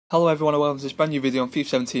Hello everyone and welcome to this brand new video on FIFA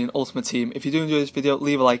 17 Ultimate Team. If you do enjoy this video,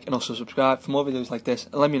 leave a like and also subscribe for more videos like this,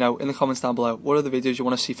 and let me know in the comments down below what other videos you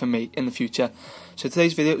want to see from me in the future. So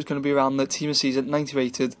today's video is going to be around the Team of Season 90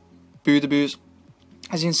 rated BOUDEBOUZ.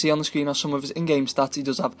 As you can see on the screen are some of his in-game stats. He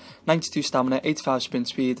does have 92 stamina, 85 sprint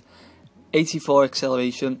speed, 84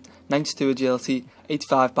 acceleration, 92 agility,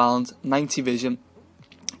 85 balance, 90 vision.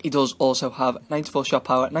 He does also have 94 shot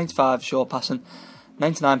power, 95 short passing,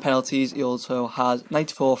 99 penalties. He also has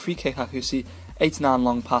 94 free kick accuracy, 89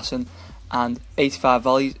 long passing, and 85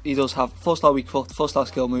 volleys. He does have 4-star weak foot, 4-star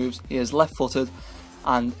skill moves. He is left footed,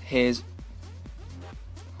 and his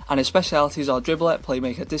specialities are dribbler,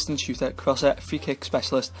 playmaker, distance shooter, crosser, free kick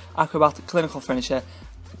specialist, acrobat, clinical finisher,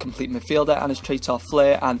 complete midfielder, and his traits are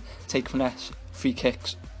flair and take finesse free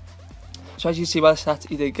kicks. So as you see by the stats,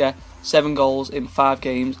 he did get 7 goals in 5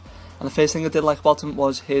 games. And the first thing I did like about him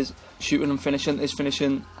was his shooting and finishing. His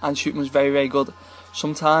finishing and shooting was very, very good.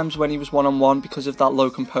 Sometimes when he was one-on-one, because of that low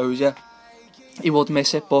composure, he would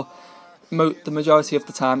miss it, but the majority of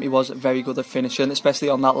the time he was very good at finishing, especially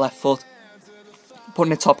on that left foot,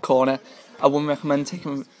 putting it top corner. I wouldn't recommend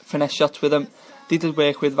taking finesse shots with him. They did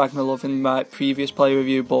work with Wagner Love in my previous play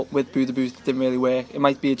review, but with BOUDEBOUZ it didn't really work. It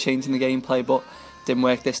might be a change in the gameplay, but didn't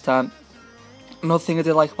work this time. Another thing I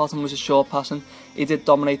did like about him was his short passing. He did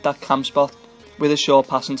dominate that cam spot with his short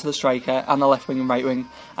passing to the striker and the left wing and right wing.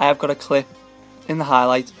 I have got a clip in the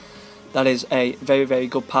highlight that is a very, very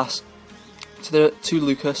good pass to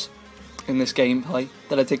Lucas in this gameplay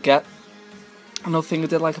that I did get. Another thing I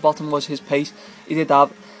did like about him was his pace. He did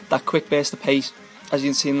have that quick burst of pace, as you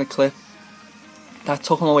can see in the clip, that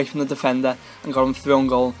took him away from the defender and got him through on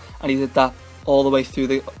goal, and he did that all the way through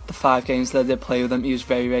the 5 games that I did play with him. He was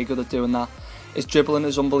very, very good at doing that. His dribbling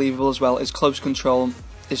is unbelievable as well. His close control,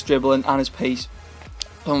 his dribbling and his pace,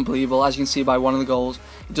 unbelievable. As you can see by one of the goals,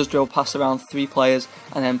 he does dribble past around 3 players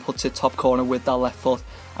and then puts it top corner with that left foot,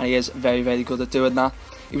 and he is very, very good at doing that.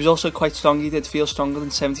 He was also quite strong. He did feel stronger than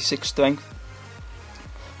 76 strength,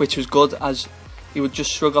 which was good, as he would just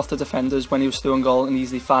shrug off the defenders when he was through on goal and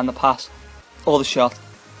easily find the pass or the shot,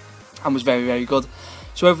 and was very, very good.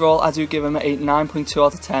 So overall, I do give him a 9.2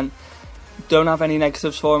 out of 10. Don't have any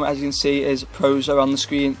negatives for him. As you can see, his pros are on the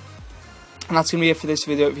screen. And that's going to be it for this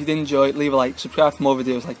video. If you did enjoy it, leave a like, subscribe for more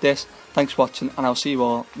videos like this. Thanks for watching, and I'll see you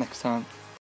all next time.